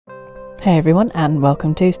Hey everyone, and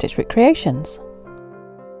welcome to Stitchbook Creations.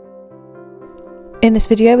 In this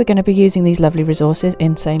video we're going to be using these lovely resources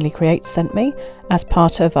Insanely Creates sent me as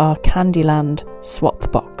part of our Candyland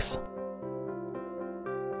swap box.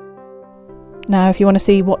 Now if you want to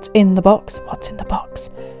see what's in the box,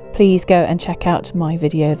 please go and check out my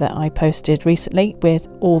video that I posted recently with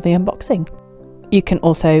all the unboxing. You can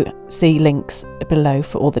also see links below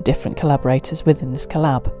for all the different collaborators within this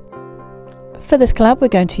collab. For this collab we're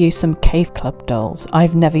going to use some Cave Club dolls.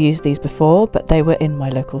 I've never used these before, but they were in my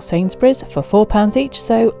local Sainsbury's for £4 each,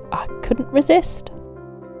 so I couldn't resist.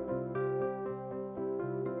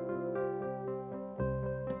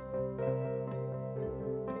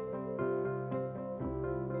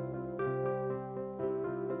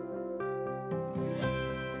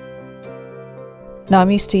 Now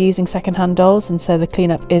I'm used to using second-hand dolls, and so the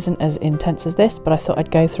cleanup isn't as intense as this, but I thought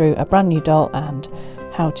I'd go through a brand new doll and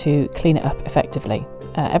how to clean it up effectively.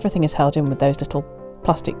 Everything is held in with those little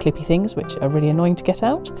plastic clippy things which are really annoying to get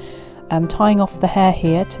out. I'm tying off the hair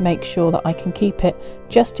here to make sure that I can keep it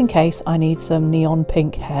just in case I need some neon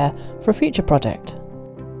pink hair for a future project.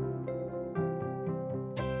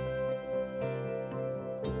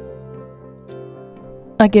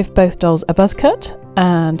 I give both dolls a buzz cut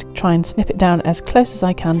and try and snip it down as close as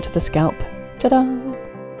I can to the scalp. Ta-da!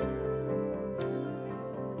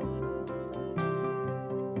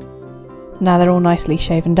 Now they're all nicely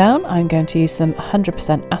shaven down, I'm going to use some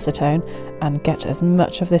 100% acetone and get as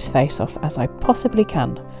much of this face off as I possibly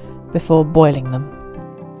can before boiling them.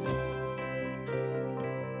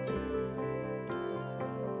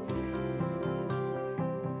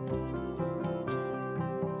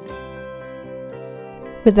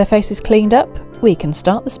 With their faces cleaned up, we can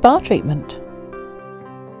start the spa treatment.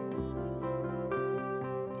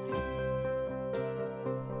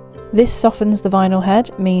 This softens the vinyl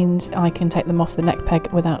head, means I can take them off the neck peg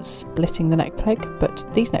without splitting the neck peg, but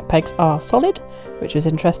these neck pegs are solid, which was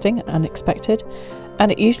interesting and unexpected,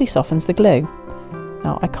 and it usually softens the glue.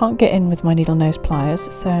 Now I can't get in with my needle nose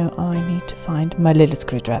pliers, so I need to find my little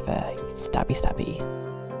screwdriver. Stabby stabby.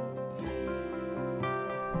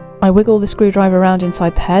 I wiggle the screwdriver around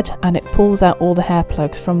inside the head and it pulls out all the hair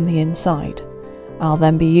plugs from the inside. I'll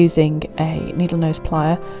then be using a needle nose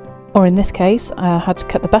plier, or in this case I had to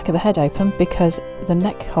cut the back of the head open because the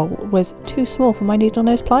neck hole was too small for my needle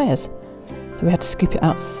nose pliers, so we had to scoop it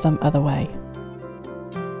out some other way.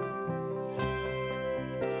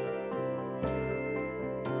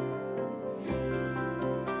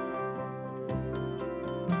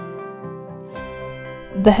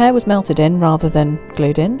 The hair was melted in rather than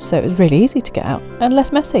glued in, so it was really easy to get out and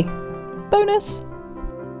less messy. Bonus!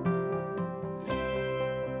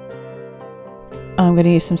 I'm going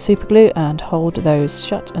to use some super glue and hold those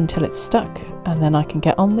shut until it's stuck, and then I can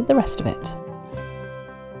get on with the rest of it.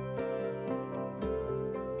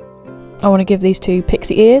 I want to give these two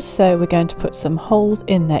pixie ears, so we're going to put some holes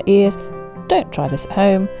in their ears. Don't try this at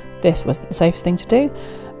home, this wasn't the safest thing to do,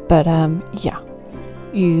 but yeah,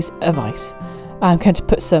 use a vice. I'm going to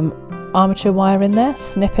put some armature wire in there,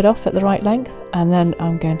 snip it off at the right length, and then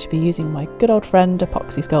I'm going to be using my good old friend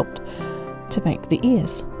Epoxy Sculpt to make the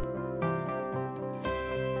ears.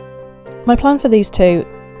 My plan for these two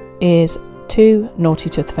is 2 Naughty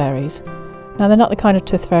Tooth Fairies. Now they're not the kind of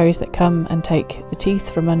tooth fairies that come and take the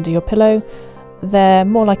teeth from under your pillow, they're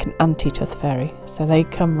more like an Anti Tooth Fairy, so they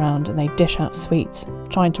come round and they dish out sweets,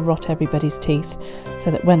 trying to rot everybody's teeth, so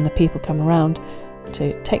that when the people come around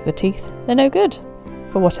to take the teeth, they're no good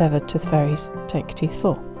for whatever tooth fairies take teeth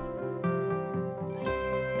for.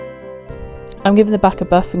 I'm giving the back a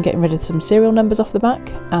buff and getting rid of some serial numbers off the back,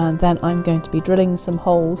 and then I'm going to be drilling some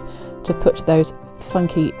holes to put those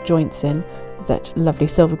funky joints in that lovely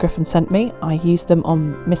Silver Griffin sent me. I used them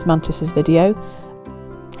on Miss Mantis's video.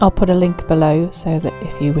 I'll put a link below so that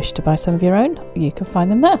if you wish to buy some of your own, you can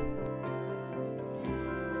find them there.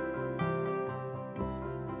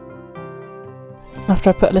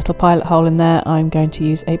 After I put a little pilot hole in there, I'm going to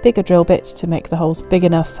use a bigger drill bit to make the holes big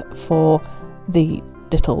enough for the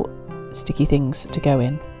little sticky things to go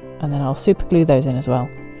in, and then I'll super glue those in as well.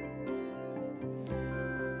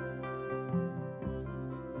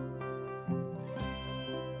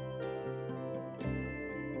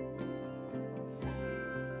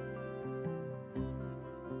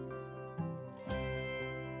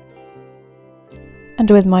 And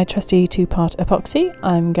with my trusty 2-part epoxy,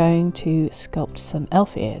 I'm going to sculpt some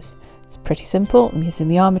elf ears. It's pretty simple. I'm using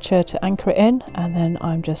the armature to anchor it in, and then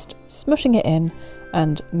I'm just smushing it in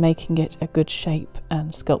and making it a good shape and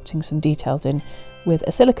sculpting some details in with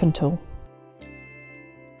a silicone tool.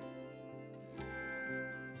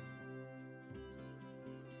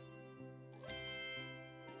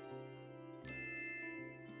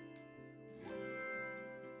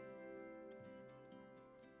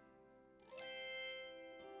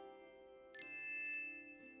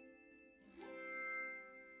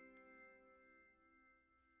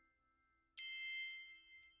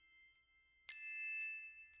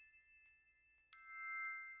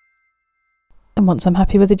 And once I'm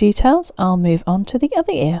happy with the details, I'll move on to the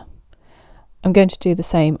other ear. I'm going to do the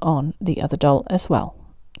same on the other doll as well.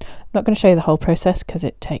 I'm not going to show you the whole process because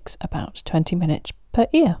it takes about 20 minutes per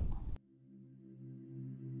ear.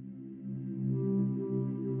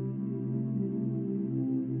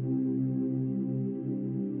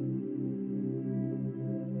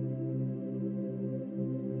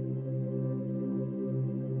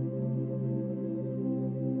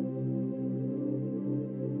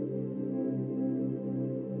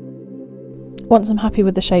 Once I'm happy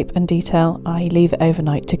with the shape and detail, I leave it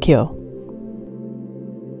overnight to cure.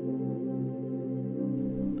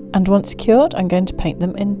 And once cured, I'm going to paint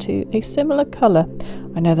them into a similar colour.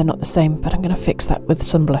 I know they're not the same, but I'm going to fix that with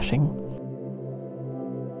some blushing.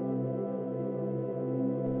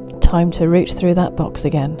 Time to root through that box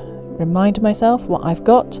again. Remind myself what I've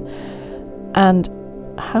got and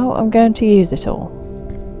how I'm going to use it all.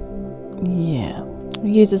 Yeah,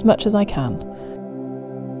 use as much as I can.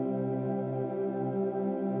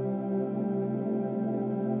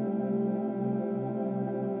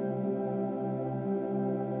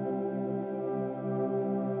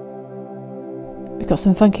 We've got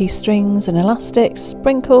some funky strings and elastics,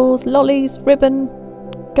 sprinkles, lollies, ribbon,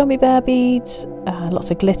 gummy bear beads,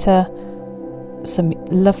 lots of glitter, some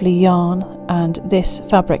lovely yarn, and this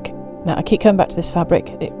fabric. Now I keep coming back to this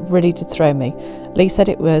fabric, it really did throw me. Lee said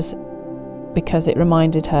it was because it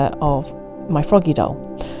reminded her of my Froggy doll.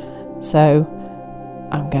 So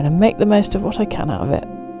I'm going to make the most of what I can out of it,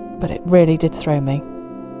 but it really did throw me.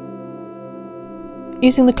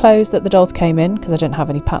 Using the clothes that the dolls came in, because I don't have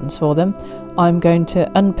any patterns for them, I'm going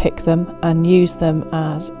to unpick them and use them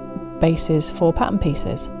as bases for pattern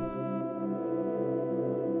pieces.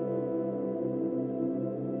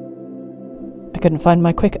 I couldn't find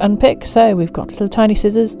my quick unpick, so we've got little tiny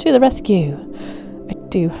scissors to the rescue. I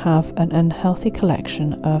do have an unhealthy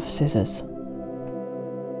collection of scissors.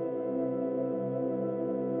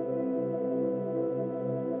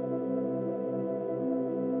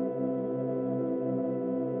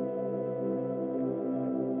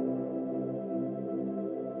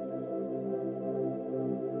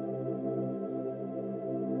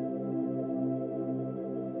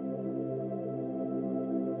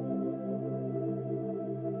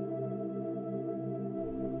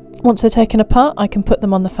 Once they're taken apart, I can put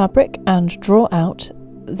them on the fabric and draw out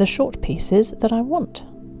the short pieces that I want.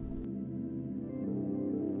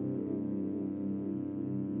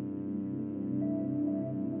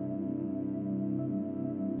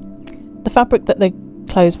 The fabric that the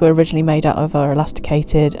clothes were originally made out of are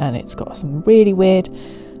elasticated, and it's got some really weird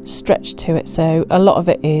stretch to it, so a lot of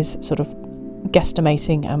it is sort of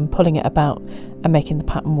guesstimating and pulling it about and making the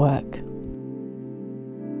pattern work.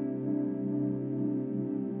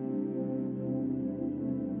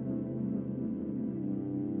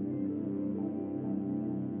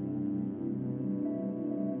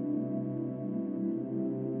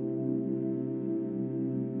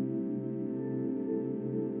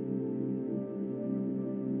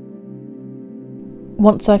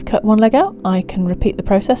 Once I've cut one leg out, I can repeat the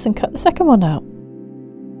process and cut the second one out.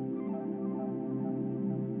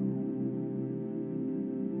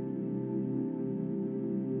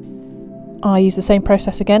 I use the same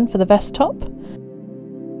process again for the vest top.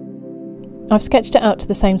 I've sketched it out to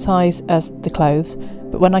the same size as the clothes,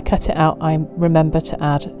 but when I cut it out, I remember to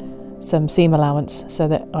add some seam allowance so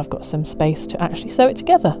that I've got some space to actually sew it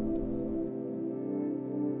together.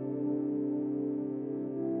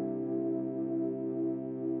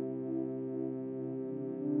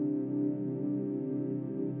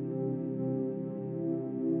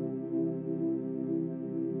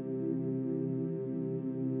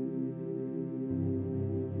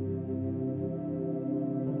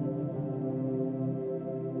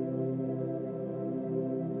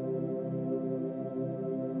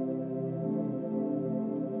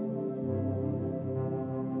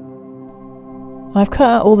 I've cut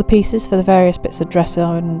out all the pieces for the various bits of dress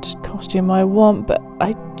and costume I want, but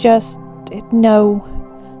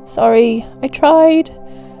no. Sorry, I tried.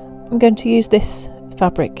 I'm going to use this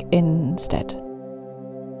fabric instead.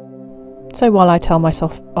 So while I tell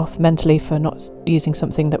myself off mentally for not using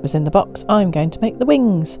something that was in the box, I'm going to make the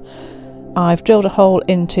wings. I've drilled a hole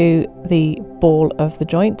into the ball of the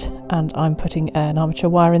joint and I'm putting an armature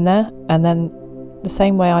wire in there, and then the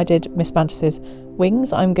same way I did Miss Mantis's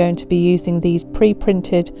wings, I'm going to be using these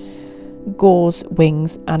pre-printed gauze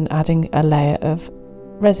wings and adding a layer of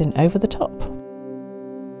resin over the top.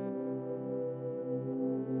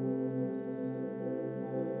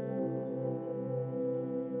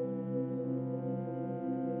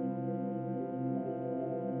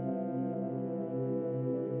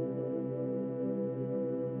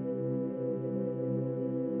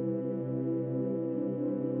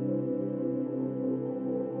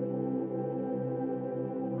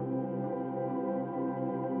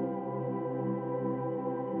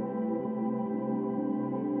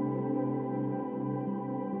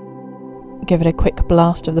 give it a quick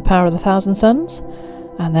blast of the power of the Thousand Suns,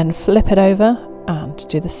 and then flip it over and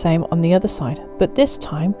do the same on the other side. But this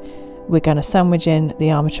time we're going to sandwich in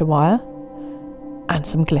the armature wire and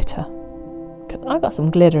some glitter. I got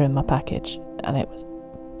some glitter in my package and it was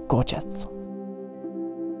gorgeous.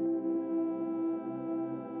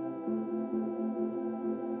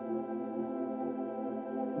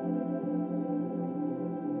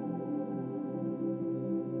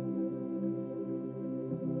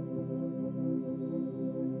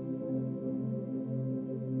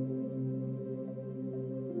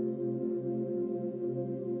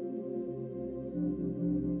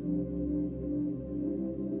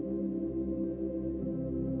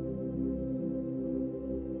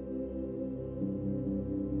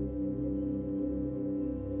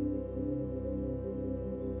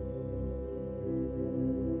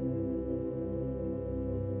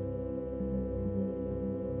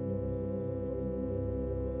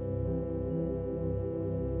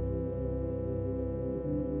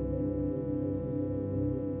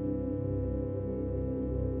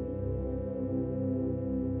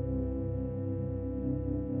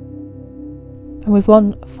 And with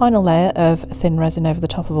one final layer of thin resin over the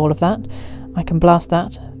top of all of that, I can blast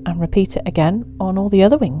that and repeat it again on all the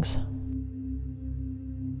other wings.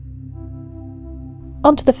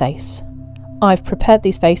 Onto the face. I've prepared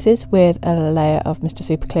these faces with a layer of Mr.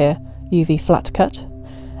 Super Clear UV flat cut,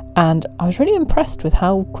 and I was really impressed with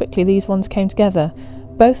how quickly these ones came together.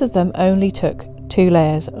 Both of them only took 2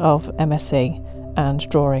 layers of MSC and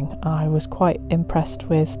drawing. I was quite impressed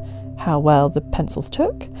with how well the pencils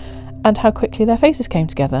took and how quickly their faces came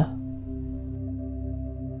together.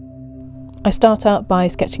 I start out by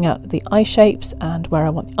sketching out the eye shapes and where I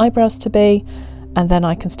want the eyebrows to be, and then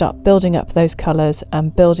I can start building up those colours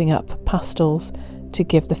and building up pastels to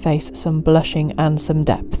give the face some blushing and some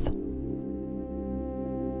depth.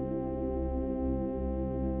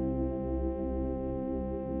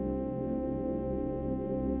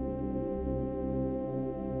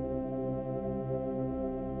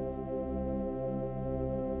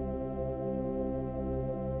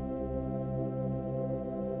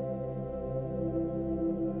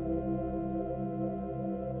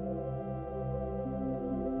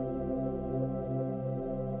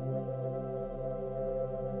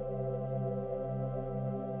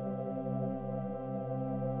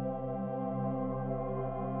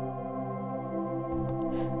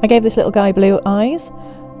 I gave this little guy blue eyes,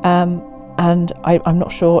 and I'm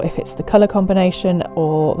not sure if it's the colour combination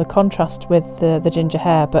or the contrast with the ginger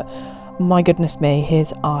hair, but my goodness me,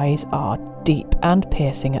 his eyes are deep and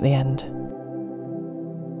piercing at the end.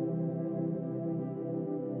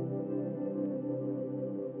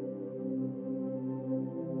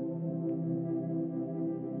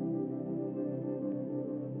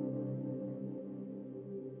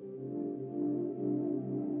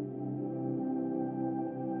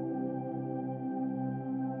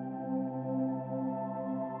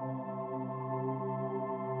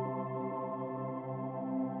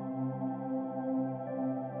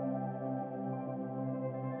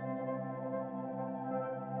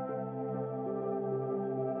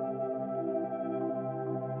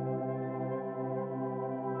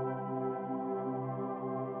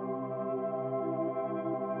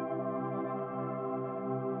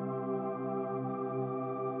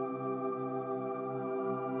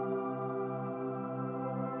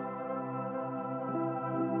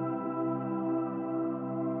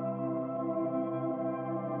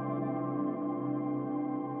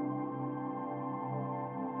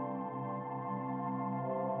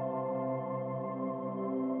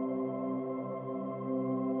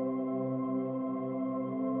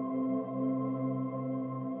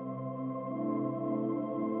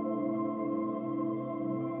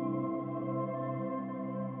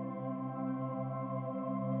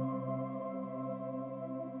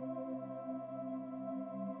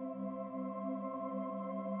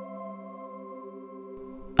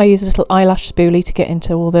 I use a little eyelash spoolie to get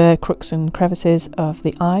into all the crooks and crevices of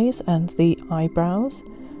the eyes and the eyebrows,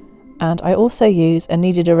 and I also use a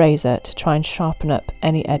kneaded eraser to try and sharpen up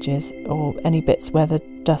any edges or any bits where the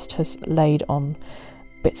dust has laid on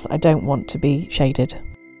bits that I don't want to be shaded.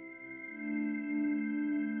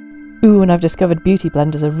 Ooh, and I've discovered beauty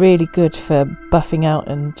blenders are really good for buffing out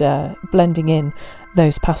and blending in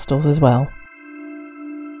those pastels as well.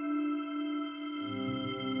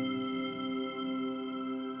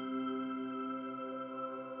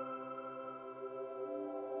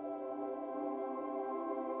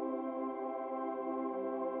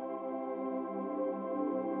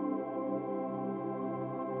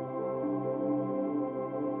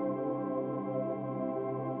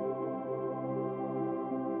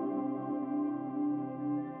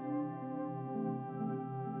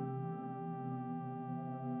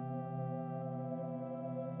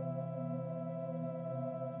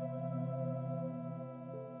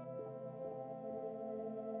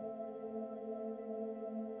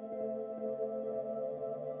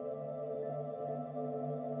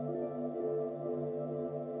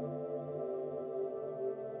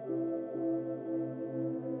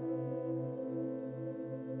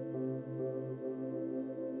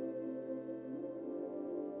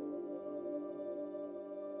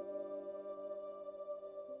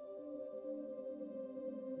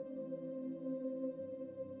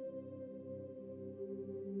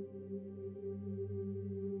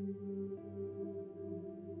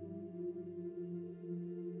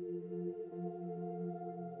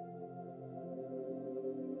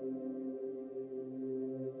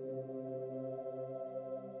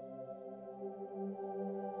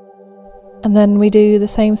 And then we do the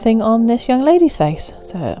same thing on this young lady's face.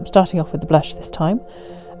 So I'm starting off with the blush this time.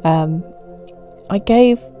 I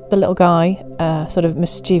gave the little guy a sort of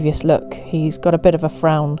mischievous look. He's got a bit of a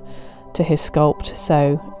frown to his sculpt,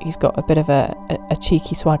 so he's got a bit of a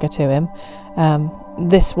cheeky swagger to him.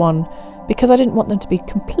 This one, because I didn't want them to be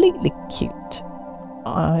completely cute,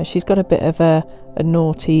 she's got a bit of a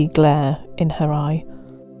naughty glare in her eye.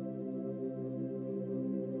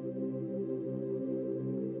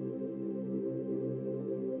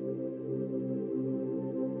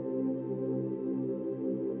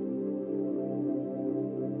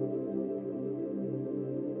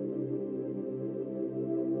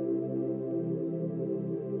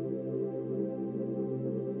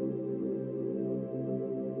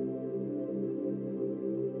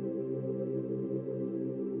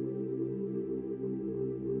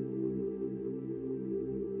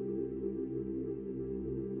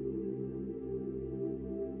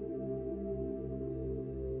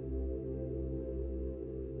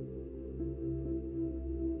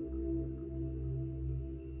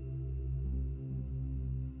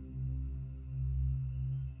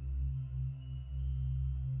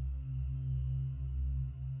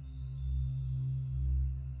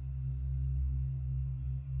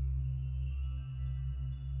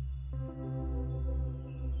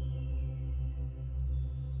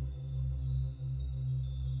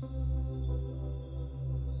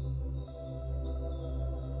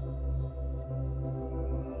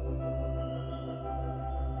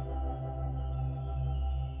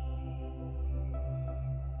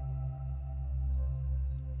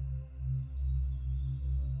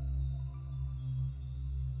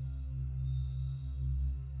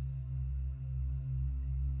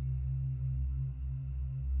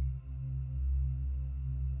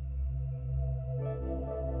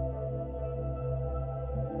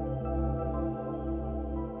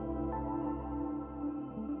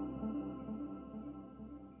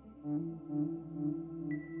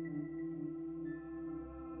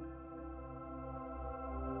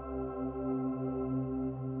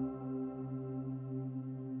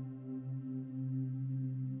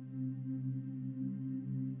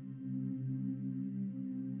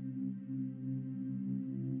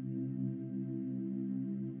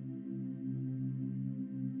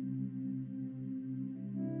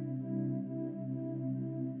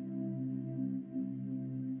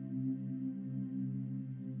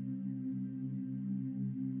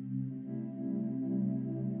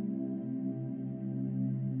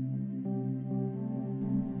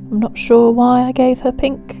 I'm not sure why I gave her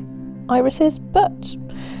pink irises, but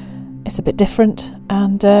it's a bit different,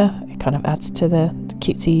 and it kind of adds to the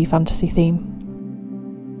cutesy fantasy theme.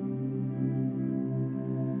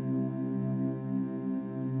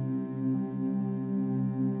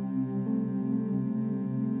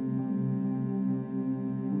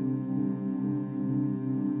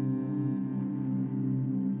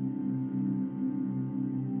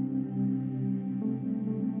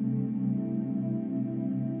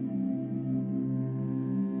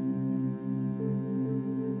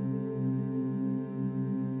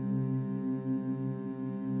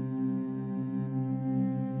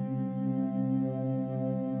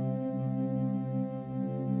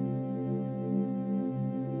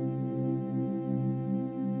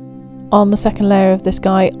 On the second layer of this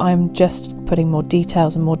guy, I'm just putting more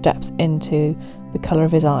details and more depth into the colour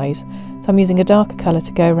of his eyes. So I'm using a darker colour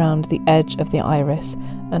to go around the edge of the iris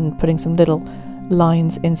and putting some little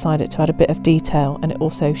lines inside it to add a bit of detail, and it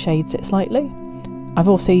also shades it slightly. I've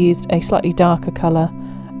also used a slightly darker colour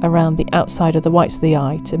around the outside of the whites of the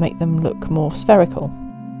eye to make them look more spherical.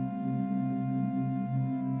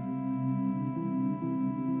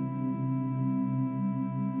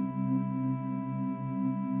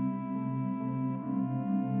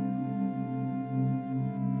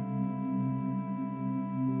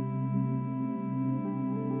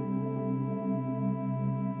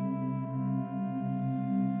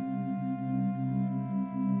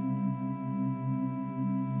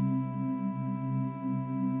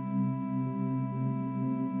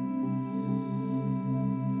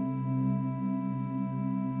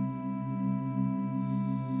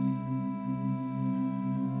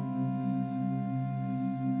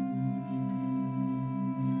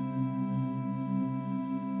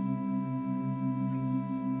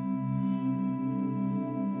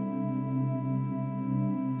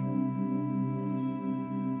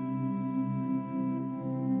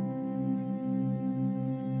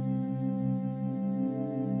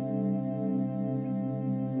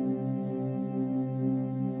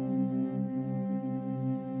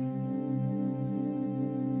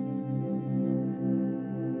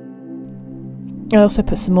 I also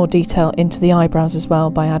put some more detail into the eyebrows as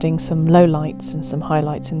well by adding some low lights and some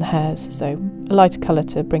highlights in the hairs, so a lighter colour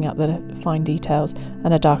to bring out the fine details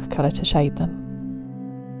and a darker colour to shade them.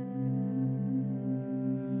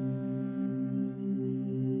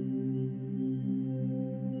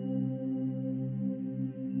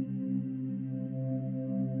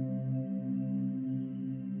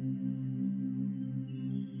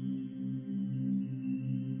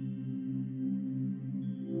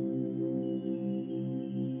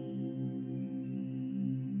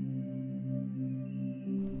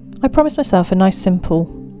 I promised myself a nice simple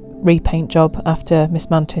repaint job after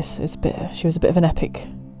Miss Mantis. She was a bit of an epic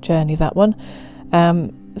journey, that one.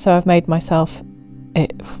 So I've made myself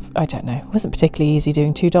I don't know, it wasn't particularly easy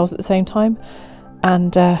doing two dolls at the same time,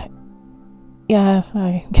 and yeah,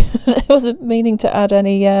 I wasn't meaning to add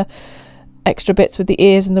any extra bits with the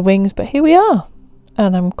ears and the wings, but here we are,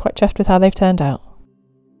 and I'm quite chuffed with how they've turned out.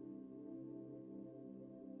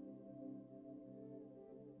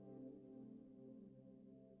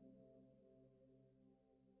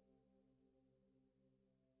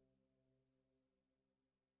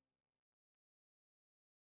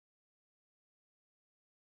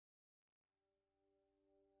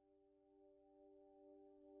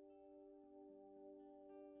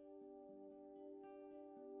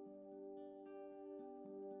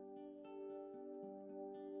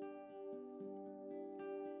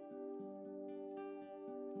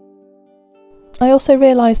 I also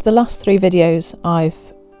realised the last 3 videos I've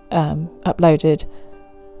uploaded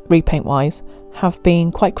repaint wise have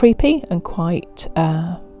been quite creepy and quite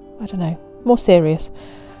I don't know, more serious,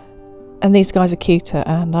 and these guys are cuter,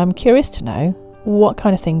 and I'm curious to know what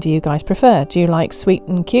kind of thing do you guys prefer. Do you like sweet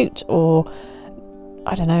and cute, or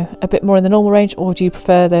I don't know, a bit more in the normal range, or do you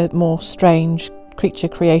prefer the more strange creature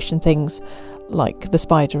creation things like the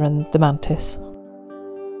spider and the mantis?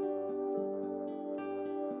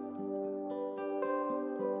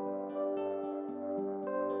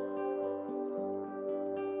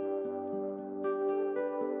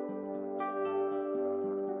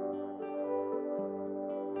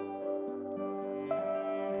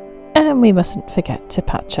 And we mustn't forget to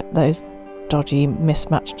patch up those dodgy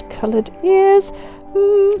mismatched coloured ears.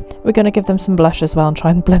 We're going to give them some blush as well and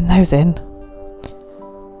try and blend those in.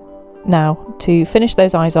 Now, to finish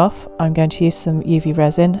those eyes off, I'm going to use some UV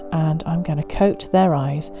resin and I'm going to coat their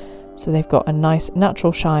eyes so they've got a nice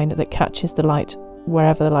natural shine that catches the light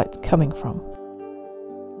wherever the light's coming from.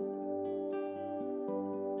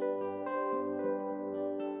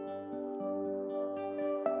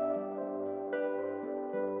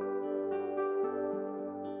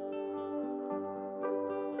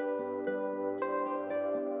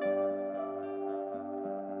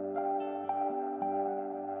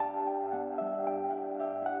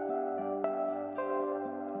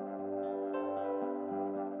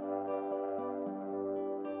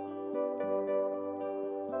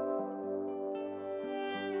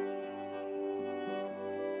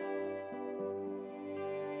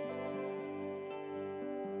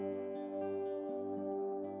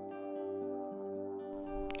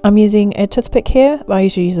 I'm using a toothpick here. I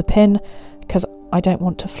usually use a pin because I don't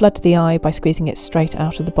want to flood the eye by squeezing it straight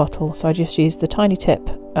out of the bottle, so I just use the tiny tip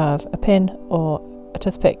of a pin or a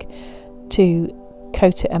toothpick to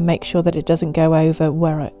coat it and make sure that it doesn't go over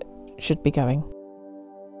where it should be going.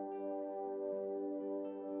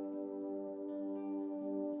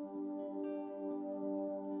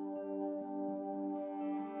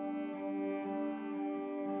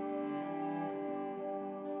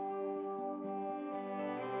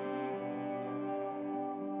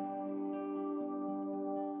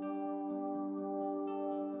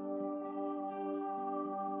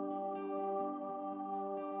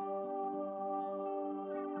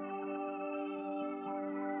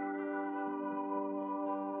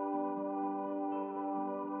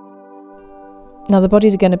 Now the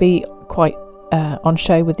bodies are going to be quite on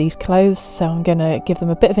show with these clothes, so I'm going to give them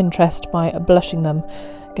a bit of interest by blushing them.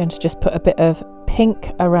 I'm going to just put a bit of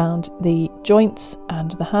pink around the joints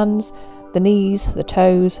and the hands, the knees, the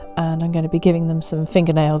toes, and I'm going to be giving them some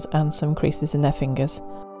fingernails and some creases in their fingers.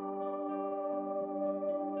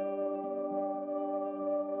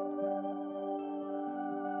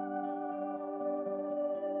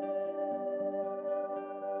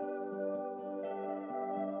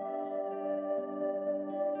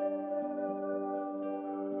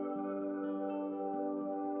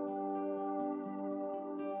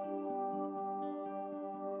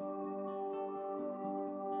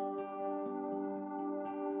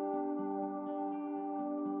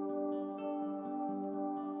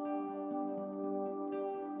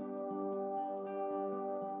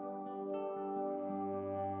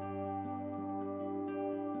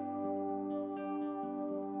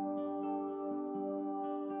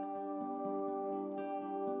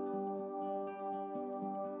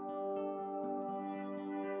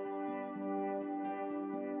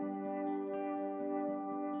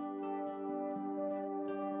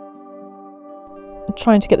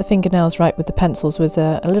 trying to get the fingernails right with the pencils was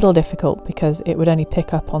a little difficult because it would only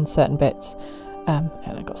pick up on certain bits, and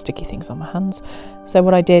I got sticky things on my hands. So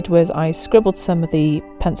what I did was I scribbled some of the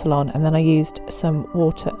pencil on, and then I used some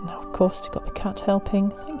water. Now of course you've got the cat helping,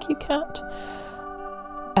 thank you cat.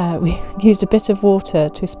 We used a bit of water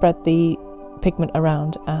to spread the pigment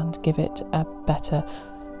around and give it a better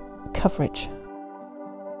coverage.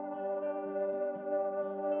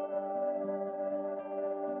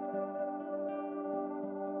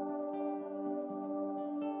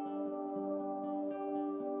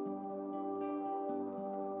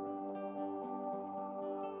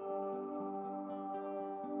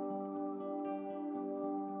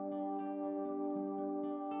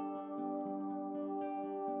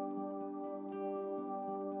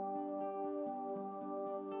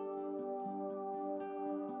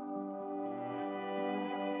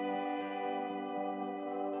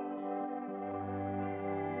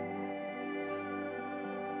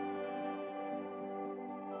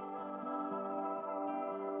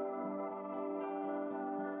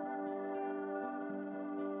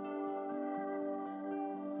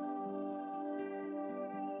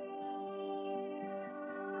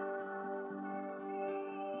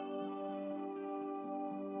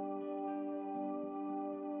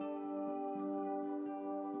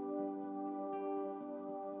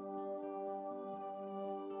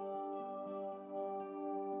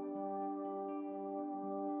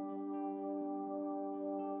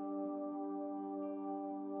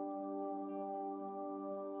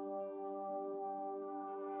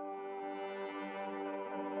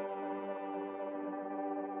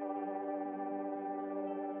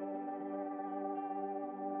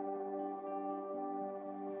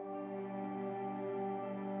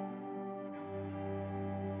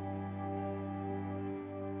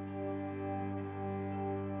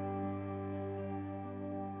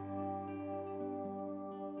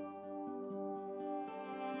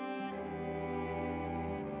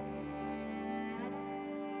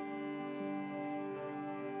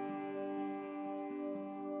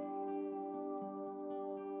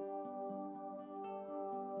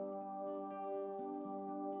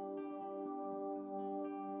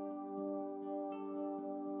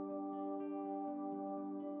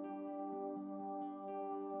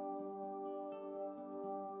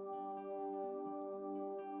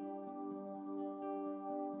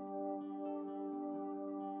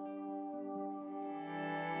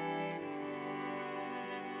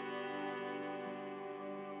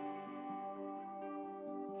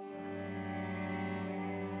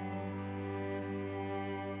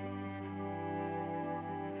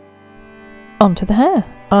 Onto the hair.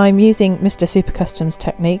 I'm using Mr. Super Custom's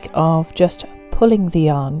technique of just pulling the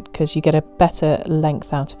yarn because you get a better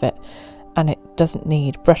length out of it, and it doesn't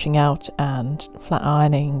need brushing out and flat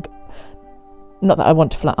ironing. Not that I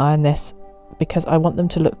want to flat iron this, because I want them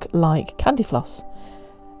to look like candy floss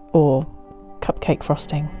or cupcake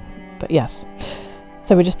frosting, but yes.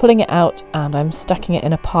 So we're just pulling it out and I'm stacking it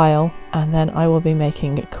in a pile, and then I will be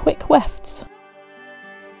making quick wefts.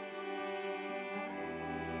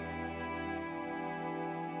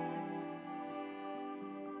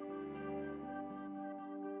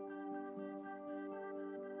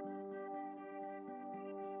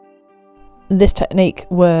 This technique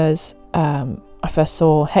was I first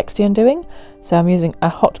saw Hexion doing, so I'm using a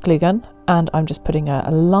hot glue gun and I'm just putting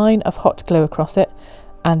a line of hot glue across it,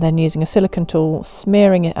 and then using a silicone tool,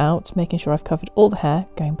 smearing it out, making sure I've covered all the hair,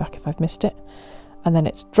 going back if I've missed it, and then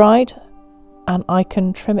it's dried and I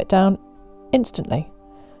can trim it down instantly,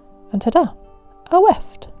 and ta-da, a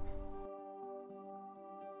weft.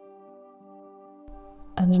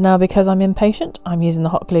 And now, because I'm impatient, I'm using the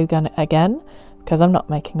hot glue gun again, because I'm not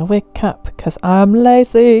making a wig cap because I'm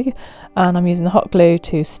lazy, and I'm using the hot glue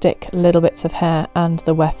to stick little bits of hair and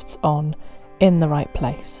the wefts on in the right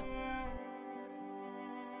place.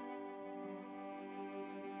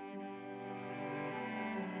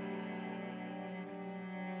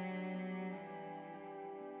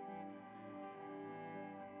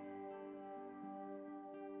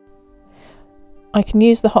 I can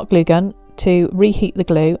use the hot glue gun to reheat the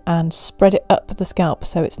glue and spread it up the scalp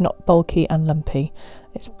so it's not bulky and lumpy.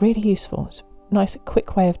 It's really useful. It's a nice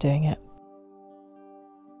quick way of doing it.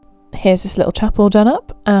 Here's this little chap all done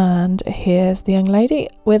up, and here's the young lady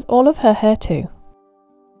with all of her hair too.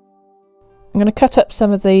 I'm going to cut up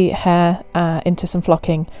some of the hair into some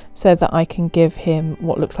flocking so that I can give him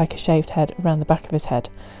what looks like a shaved head around the back of his head,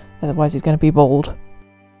 otherwise he's going to be bald.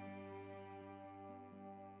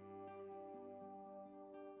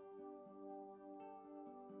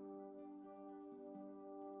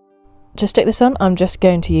 To stick this on, I'm just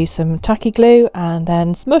going to use some tacky glue and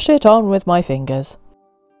then smush it on with my fingers.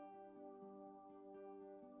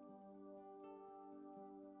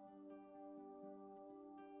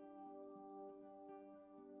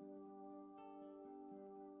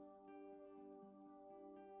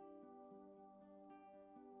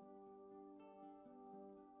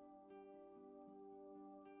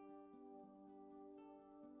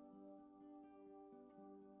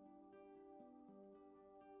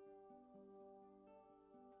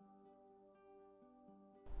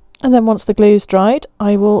 And then once the glue's dried,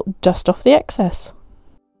 I will dust off the excess.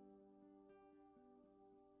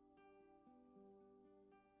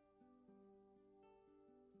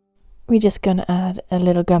 We're just going to add a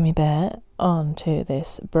little gummy bear onto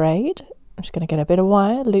this braid. I'm just going to get a bit of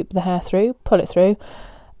wire, loop the hair through, pull it through,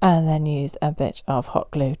 and then use a bit of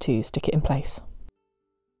hot glue to stick it in place.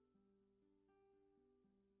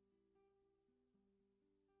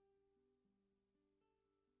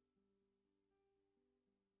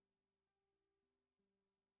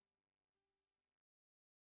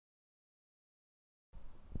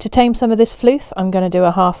 To tame some of this floof, I'm going to do a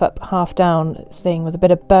half up, half down thing with a bit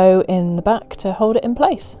of bow in the back to hold it in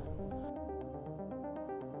place.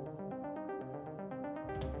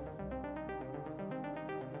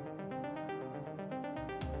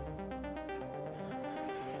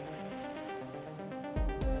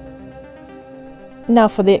 Now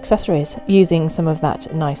for the accessories. Using some of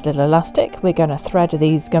that nice little elastic, we're going to thread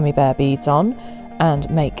these gummy bear beads on and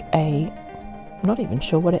make a, I'm not even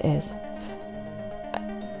sure what it is,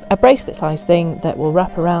 a bracelet size thing that will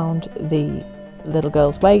wrap around the little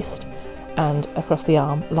girl's waist and across the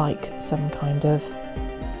arm like some kind of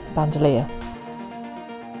bandolier.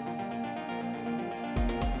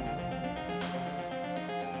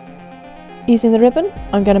 Using the ribbon,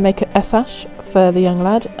 I'm going to make a sash for the young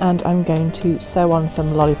lad and I'm going to sew on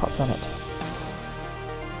some lollipops on it.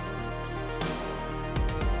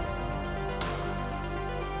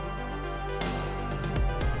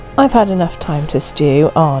 I've had enough time to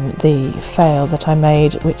stew on the fail that I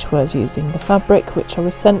made, which was using the fabric which I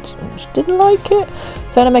was sent, which didn't like it.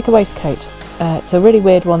 So I'm going to make a waistcoat. It's a really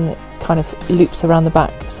weird one that kind of loops around the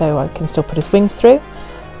back so I can still put his wings through.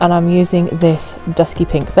 And I'm using this dusky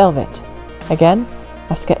pink velvet. Again,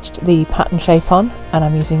 I sketched the pattern shape on and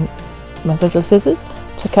I'm using my little scissors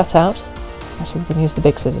to cut out. Actually, we're going to use the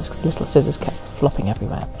big scissors because the little scissors kept flopping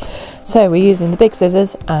everywhere. So we're using the big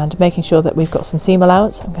scissors and making sure that we've got some seam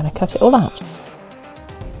allowance. I'm going to cut it all out.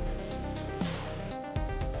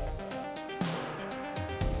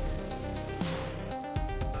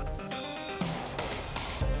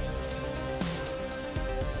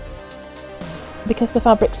 Because the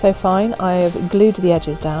fabric's so fine, I've glued the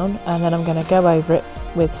edges down and then I'm going to go over it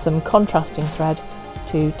with some contrasting thread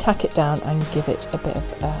to tack it down and give it a bit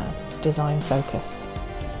of design focus.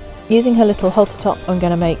 Using her little halter top, I'm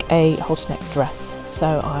going to make a halter neck dress.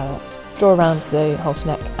 So I'll draw around the halter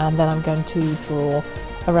neck and then I'm going to draw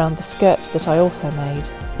around the skirt that I also made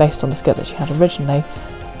based on the skirt that she had originally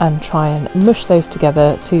and try and mush those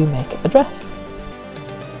together to make a dress.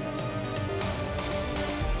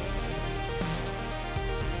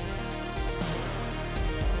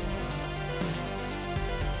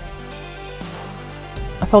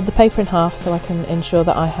 Fold the paper in half so I can ensure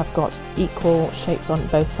that I have got equal shapes on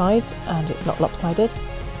both sides and it's not lopsided,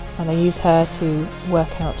 and I use her to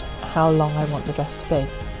work out how long I want the dress to be.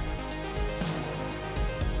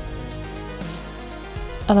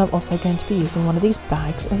 And I'm also going to be using one of these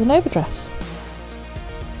bags as an overdress.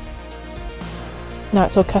 Now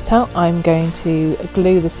it's all cut out, I'm going to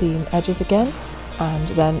glue the seam edges again, and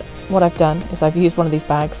then what I've done is I've used one of these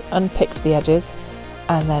bags, unpicked the edges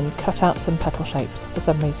and then cut out some petal shapes. For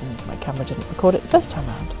some reason my camera didn't record it the first time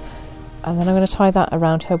round. And then I'm going to tie that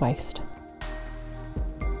around her waist.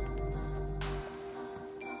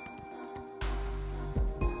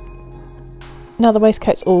 Now the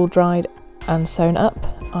waistcoat's all dried and sewn up,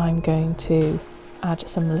 I'm going to add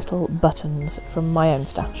some little buttons from my own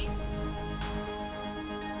stash.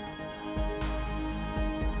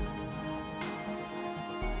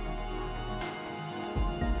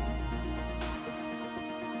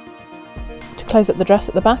 Close up the dress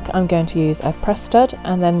at the back, I'm going to use a press stud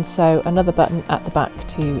and then sew another button at the back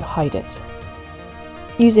to hide it.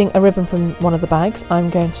 Using a ribbon from one of the bags, I'm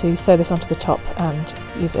going to sew this onto the top and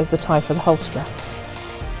use it as the tie for the halter dress.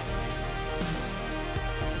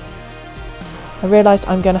 I realised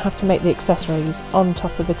I'm going to have to make the accessories on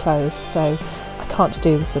top of the clothes, so I can't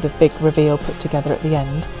do the sort of big reveal put together at the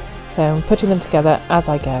end. So I'm putting them together as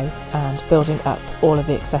I go and building up all of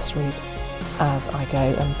the accessories as I go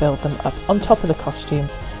and build them up on top of the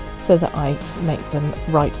costumes so that I make them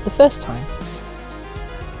right the first time.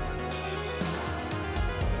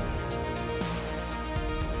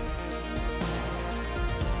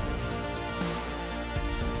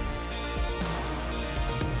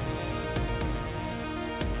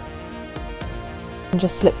 And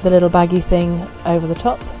just slip the little baggy thing over the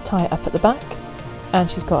top, tie it up at the back, and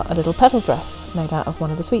she's got a little petal dress made out of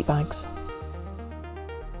one of the sweet bags.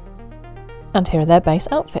 And here are their base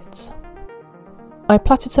outfits. I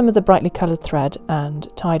plaited some of the brightly coloured thread and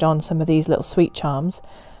tied on some of these little sweet charms,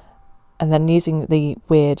 and then using the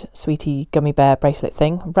weird sweetie gummy bear bracelet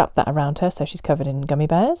thing, wrapped that around her so she's covered in gummy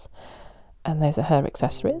bears, and those are her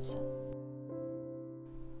accessories.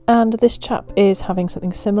 And this chap is having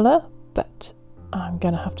something similar, but I'm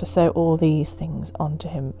going to have to sew all these things onto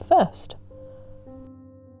him first.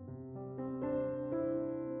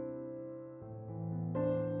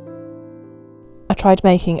 I tried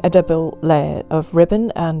making a double layer of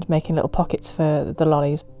ribbon and making little pockets for the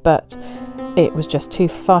lollies, but it was just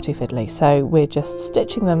far too fiddly, so we're just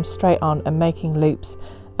stitching them straight on and making loops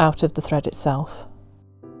out of the thread itself.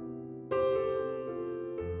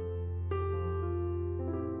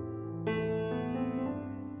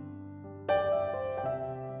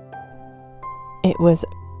 It was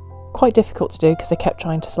quite difficult to do because they kept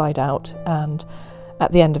trying to slide out, and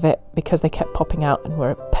at the end of it, because they kept popping out and were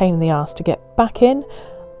a pain in the arse to get back in,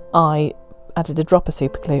 I added a drop of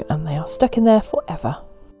super glue and they are stuck in there forever.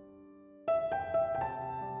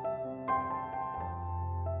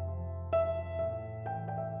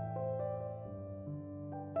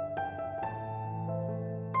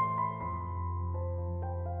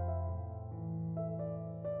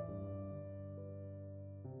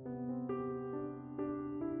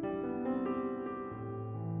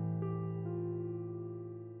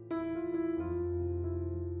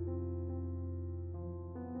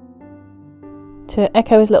 To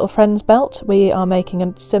echo his little friend's belt, we are making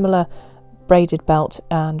a similar braided belt,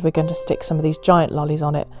 and we're going to stick some of these giant lollies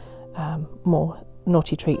on it, more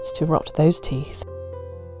naughty treats to rot those teeth.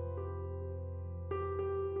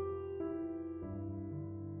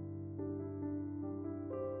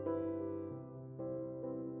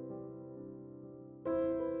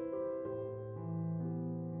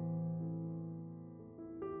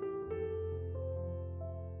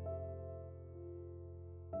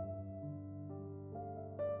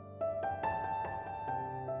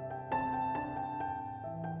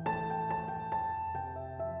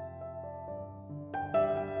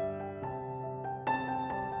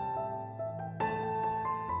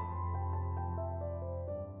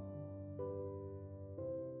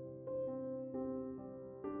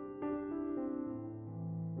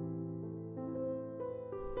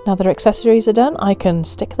 Now their accessories are done, I can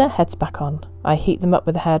stick their heads back on. I heat them up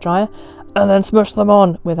with a hairdryer and then smush them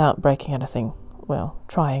on without breaking anything. Well,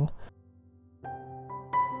 trying.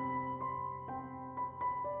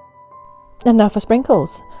 And now for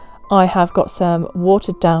sprinkles. I have got some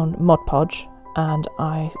watered down Mod Podge and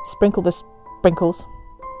I sprinkle the sprinkles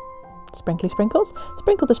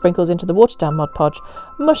into the watered down Mod Podge,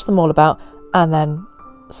 mush them all about and then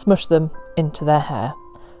smush them into their hair.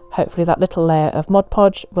 Hopefully that little layer of Mod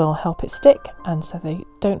Podge will help it stick and so they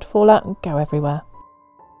don't fall out and go everywhere.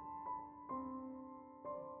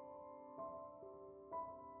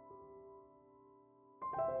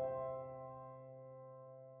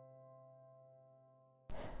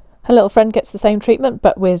 Her little friend gets the same treatment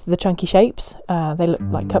but with the chunky shapes. They look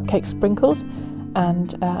like cupcake sprinkles,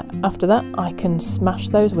 and after that I can smash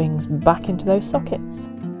those wings back into those sockets.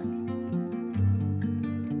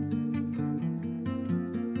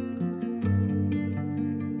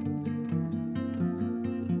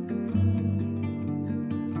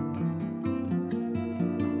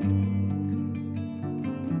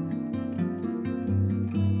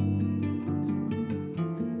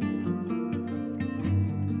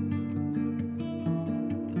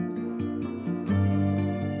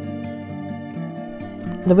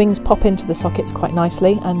 The wings pop into the sockets quite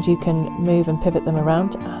nicely and you can move and pivot them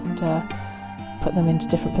around and put them into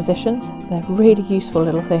different positions. They're really useful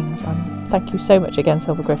little things, and thank you so much again,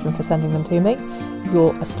 Silver Griffin, for sending them to me.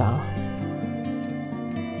 You're a star.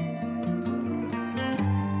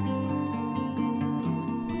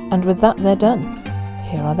 And with that they're done.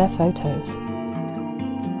 Here are their photos.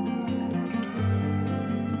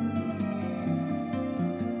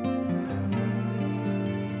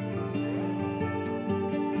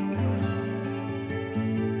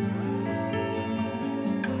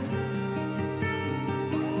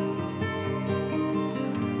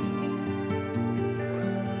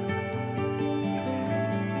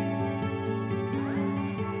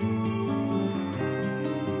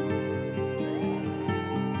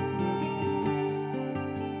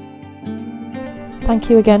 Thank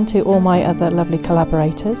you again to all my other lovely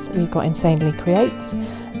collaborators. We've got Insanely Creates,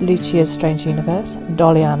 Lucia's Strange Universe,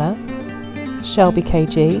 Dollyana, Shelby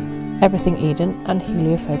KG, Everything Eden and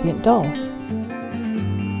Heliophobiant Dolls.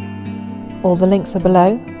 All the links are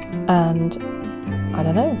below, and I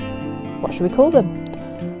don't know, what should we call them?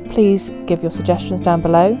 Please give your suggestions down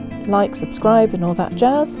below, like, subscribe and all that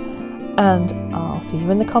jazz, and I'll see you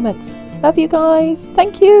in the comments. Love you guys,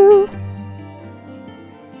 thank you!